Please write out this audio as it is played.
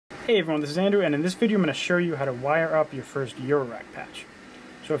Hey everyone, this is Andrew, and in this video I'm going to show you how to wire up your first Eurorack patch.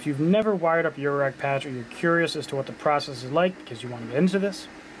 So if you've never wired up a Eurorack patch, or you're curious as to what the process is like because you want to get into this,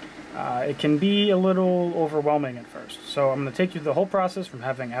 it can be a little overwhelming at first. So I'm going to take you through the whole process from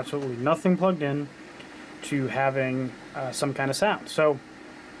having absolutely nothing plugged in to having some kind of sound. So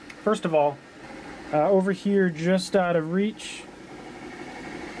first of all, over here just out of reach,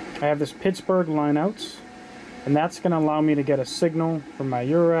 I have this Pittsburgh line out. And that's going to allow me to get a signal from my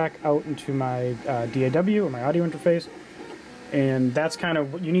Eurorack out into my DAW, or my audio interface. And that's kind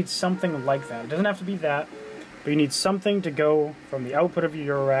of, you need something like that. It doesn't have to be that, but you need something to go from the output of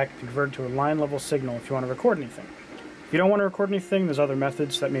your Eurorack to convert to a line level signal if you want to record anything. If you don't want to record anything, there's other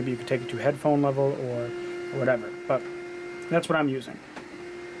methods that maybe you could take it to headphone level or whatever. But that's what I'm using.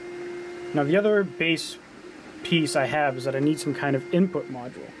 Now the other base piece I have is that I need some kind of input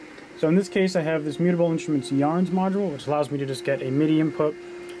module. So in this case I have this Mutable Instruments Yarns module, which allows me to just get a MIDI input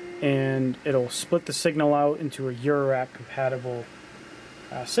and it'll split the signal out into a Eurorack compatible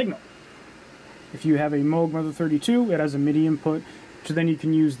signal. If you have a Moog Mother 32, it has a MIDI input, so then you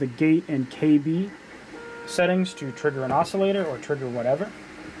can use the gate and KB settings to trigger an oscillator or trigger whatever.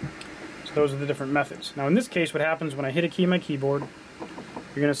 So those are the different methods. Now in this case what happens when I hit a key on my keyboard,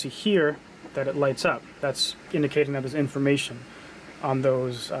 you're going to see here that it lights up. That's indicating that there's information on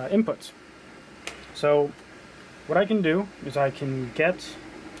those inputs. So what I can do is I can get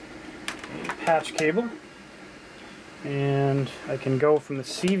a patch cable and I can go from the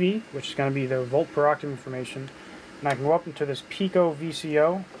CV, which is going to be the volt per octave information, and I can go up into this Pico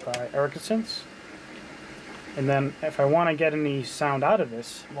VCO by Synths. And then if I want to get any sound out of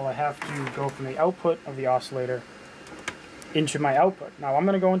this, well, I have to go from the output of the oscillator into my output. Now I'm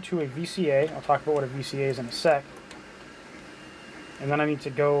going to go into a VCA. I'll talk about what a VCA is in a sec. And then I need to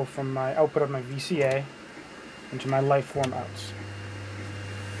go from my output of my VCA into my lifeform outs.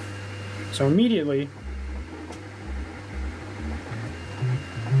 So immediately,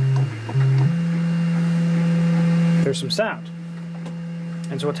 there's some sound.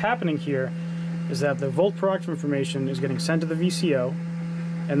 And so what's happening here is that the volt per octave information is getting sent to the VCO,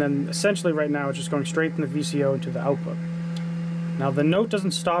 and then essentially right now it's just going straight from the VCO into the output. Now the note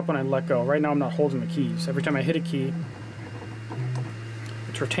doesn't stop when I let go. Right now I'm not holding the keys. Every time I hit a key,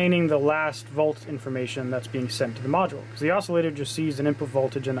 retaining the last volt information that's being sent to the module, because the oscillator just sees an input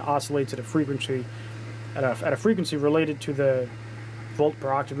voltage and oscillates at a frequency related to the volt per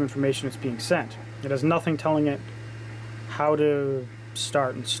octave information that's being sent. It has nothing telling it how to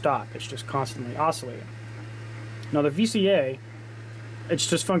start and stop. It's just constantly oscillating. Now the VCA, it's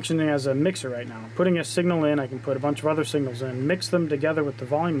just functioning as a mixer right now. Putting a signal in, I can put a bunch of other signals in, mix them together with the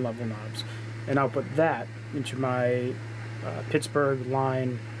volume level knobs, and output that into my Pittsburgh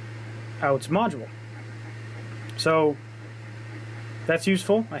line outs module. So that's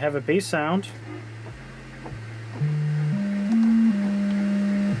useful. I have a bass sound.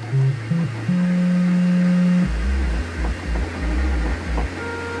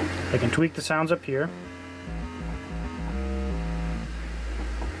 I can tweak the sounds up here.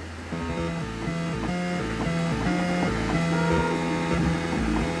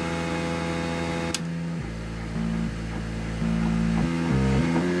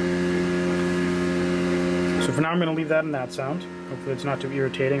 So for now I'm going to leave that in that sound. Hopefully it's not too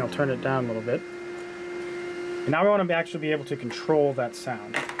irritating. I'll turn it down a little bit. And now I want to actually be able to control that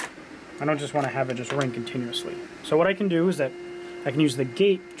sound. I don't just want to have it just ring continuously. So what I can do is that I can use the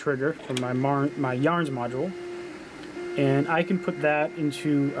gate trigger from my Yarns module, and I can put that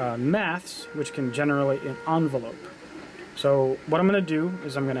into maths, which can generate an envelope. So what I'm going to do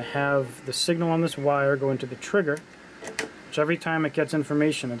is I'm going to have the signal on this wire go into the trigger, which every time it gets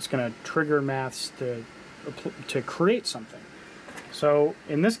information it's going to trigger maths to create something. So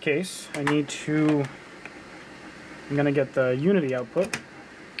in this case I'm going to get the unity output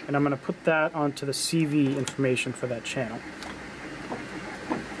and I'm going to put that onto the CV information for that channel.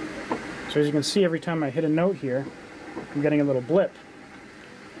 So as you can see, every time I hit a note here I'm getting a little blip.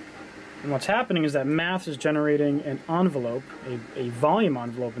 And what's happening is that math is generating an envelope, a volume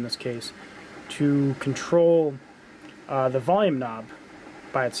envelope in this case, to control the volume knob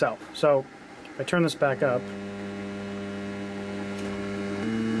by itself. So if I turn this back up,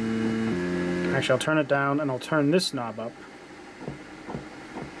 actually I'll turn it down and I'll turn this knob up.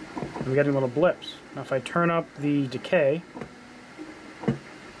 I'm getting little blips. Now if I turn up the decay,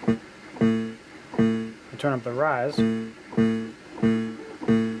 I turn up the rise,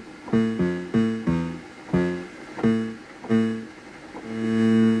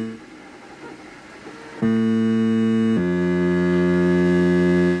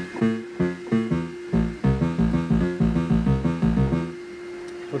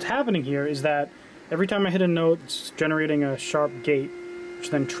 what's what's happening here is that every time I hit a note, it's generating a sharp gate,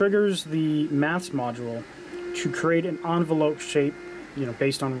 which then triggers the maths module to create an envelope shape,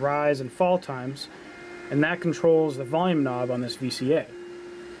 based on rise and fall times, and that controls the volume knob on this VCA.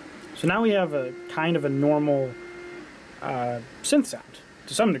 So now we have a kind of a normal synth sound,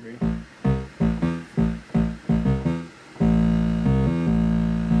 to some degree.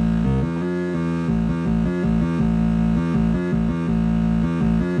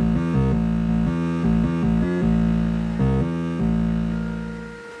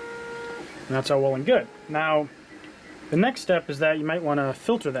 And that's all well and good. Now, the next step is that you might want to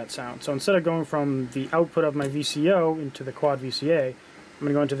filter that sound. So instead of going from the output of my VCO into the Quad VCA, I'm going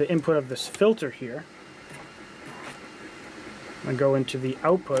to go into the input of this filter here. I'm going to go into the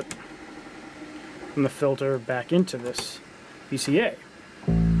output from the filter back into this VCA.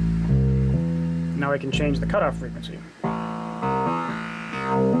 Now I can change the cutoff frequency.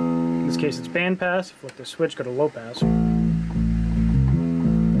 In this case it's bandpass. Flip the switch, go to low pass.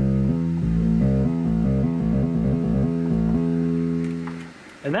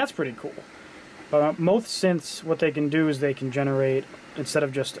 And that's pretty cool. Most synths, what they can do is they can generate, instead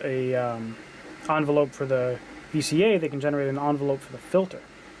of just a envelope for the VCA, they can generate an envelope for the filter.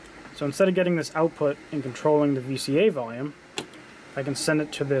 So instead of getting this output and controlling the VCA volume, I can send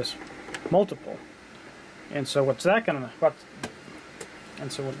it to this multiple. And so what that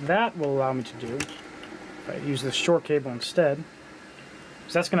will allow me to do, if I use this short cable instead,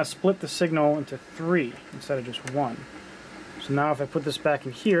 is that's going to split the signal into 3 instead of just 1. So now if I put this back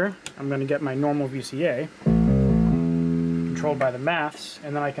in here, I'm going to get my normal VCA, controlled by the maths,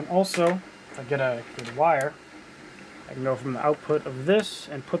 and then I can also, if I get a good wire, I can go from the output of this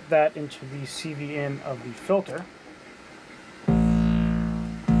and put that into the CV in of the filter.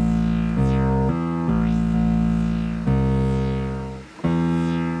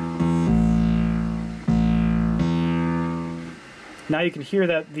 Now you can hear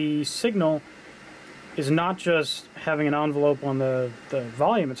that the signal is not just having an envelope on the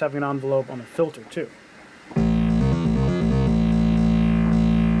volume, it's having an envelope on the filter too. You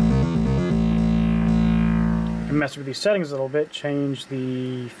can mess with these settings a little bit, change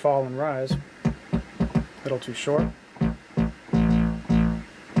the fall and rise. A little too short.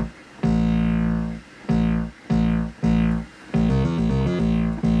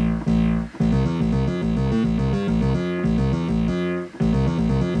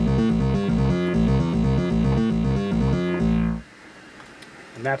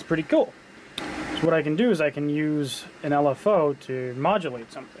 And that's pretty cool. So what I can do is I can use an LFO to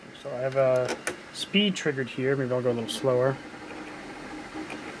modulate something. So I have a speed triggered here. Maybe I'll go a little slower.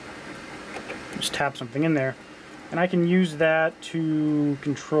 Just tap something in there. And I can use that to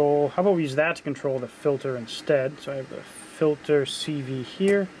control, how about we use that to control the filter instead. So I have the filter CV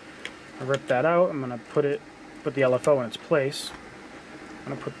here. I'll rip that out. I'm going to put the LFO in its place.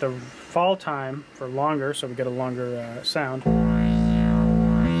 I'm going to put the fall time for longer so we get a longer sound.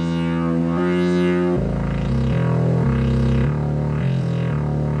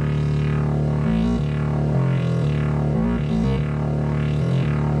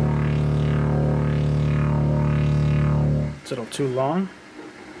 It's a little too long.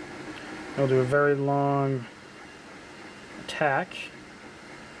 I'll do a very long attack.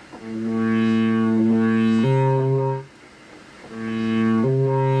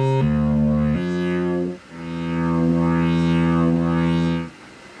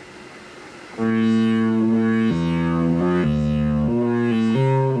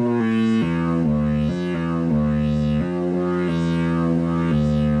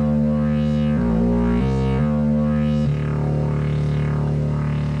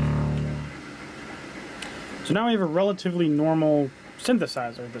 So now we have a relatively normal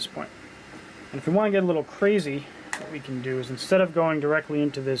synthesizer at this point. And if we want to get a little crazy, what we can do is instead of going directly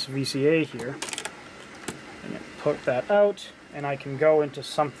into this VCA here, I'm going to put that out, and I can go into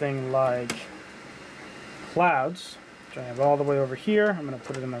something like clouds, which I have all the way over here. I'm going to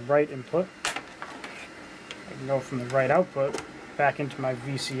put it in the right input. I can go from the right output back into my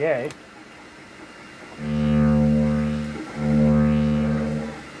VCA.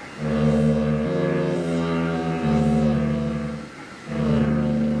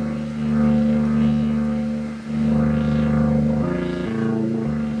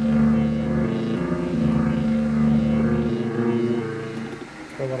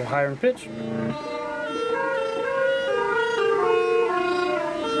 A little higher in pitch.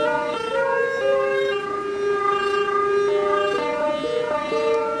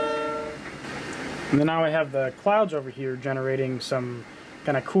 And then now I have the clouds over here generating some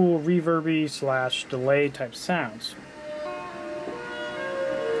kind of cool reverby / delay type sounds.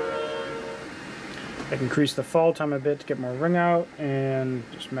 I can increase the fall time a bit to get more ring out and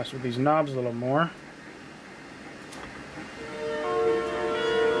just mess with these knobs a little more.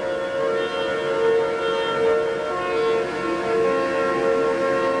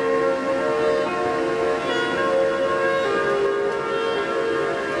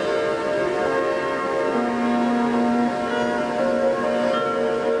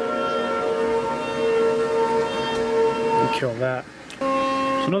 Kill that.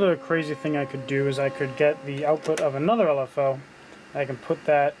 So another crazy thing I could do is I could get the output of another LFO. I can put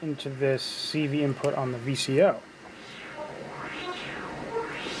that into this CV input on the VCO.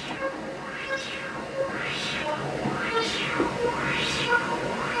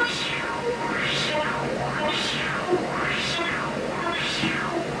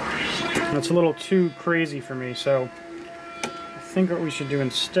 That's a little too crazy for me, so I think what we should do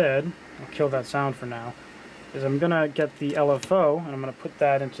instead, I'll kill that sound for now, is I'm going to get the LFO and I'm going to put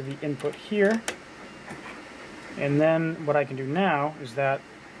that into the input here. And then what I can do now is that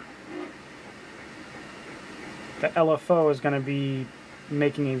the LFO is going to be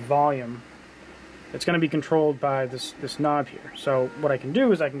making a volume. It's going to be controlled by this knob here. So what I can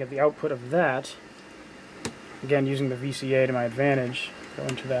do is I can get the output of that, again using the VCA to my advantage, go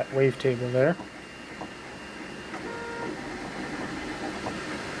into that wavetable there.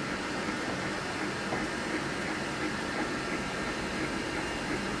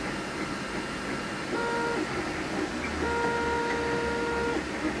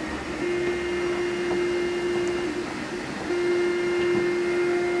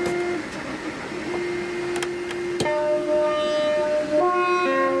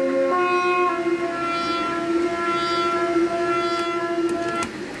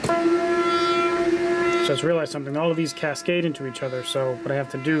 So I just realized something, all of these cascade into each other, so what I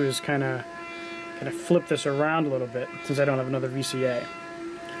have to do is kind of flip this around a little bit since I don't have another VCA.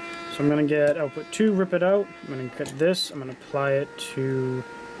 So I'm going to get output 2, rip it out, I'm going to get this, I'm going to apply it to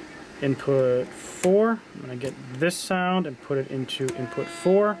input 4, I'm going to get this sound and put it into input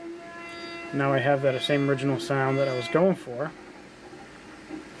 4. Now I have that same original sound that I was going for.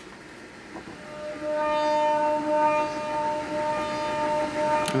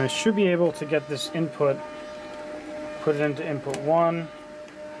 And I should be able to get this input, put it into input 1,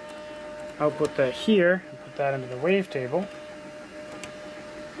 output that here, and put that into the wavetable.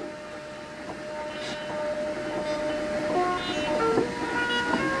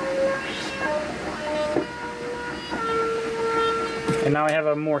 And now I have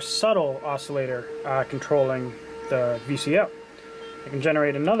a more subtle oscillator controlling the VCO. I can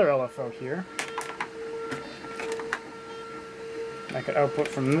generate another LFO here. I could output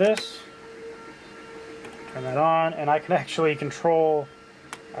from this, turn that on, and I can actually control,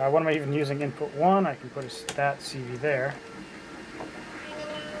 what am I even using, input 1, I can put that CV there.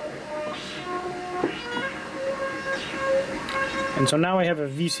 And so now I have a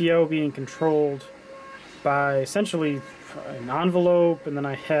VCO being controlled by essentially an envelope, and then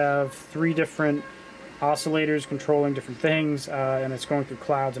I have 3 different oscillators controlling different things, and it's going through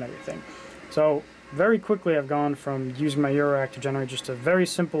clouds and everything. So very quickly I've gone from using my Eurorack to generate just a very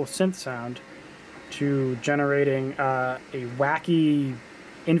simple synth sound to generating a wacky,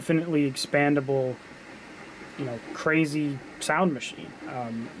 infinitely expandable, crazy sound machine.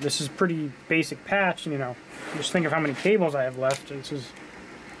 This is pretty basic patch, and just think of how many cables I have left.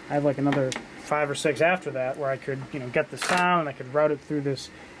 I have like another 5 or 6 after that where I could get the sound, and I could route it through this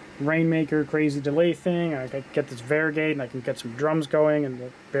Rainmaker crazy delay thing. I could get this variegate, and I can get some drums going and the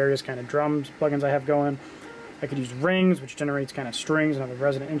various kind of drums plugins I have going. I could use rings, which generates kind of strings and other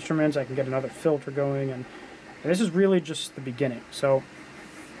resonant instruments. I can get another filter going, and this is really just the beginning. So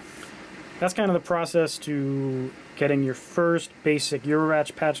that's kind of the process to getting your first basic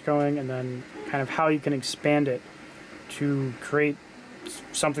Eurorack patch going, and then kind of how you can expand it to create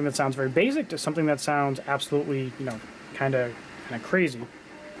something that sounds very basic to something that sounds absolutely, kind of crazy.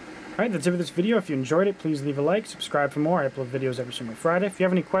 Alright, that's it for this video. If you enjoyed it, please leave a like, subscribe for more. I upload videos every single Friday. If you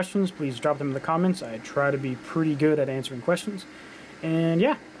have any questions, please drop them in the comments. I try to be pretty good at answering questions. And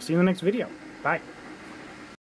yeah, see you in the next video. Bye.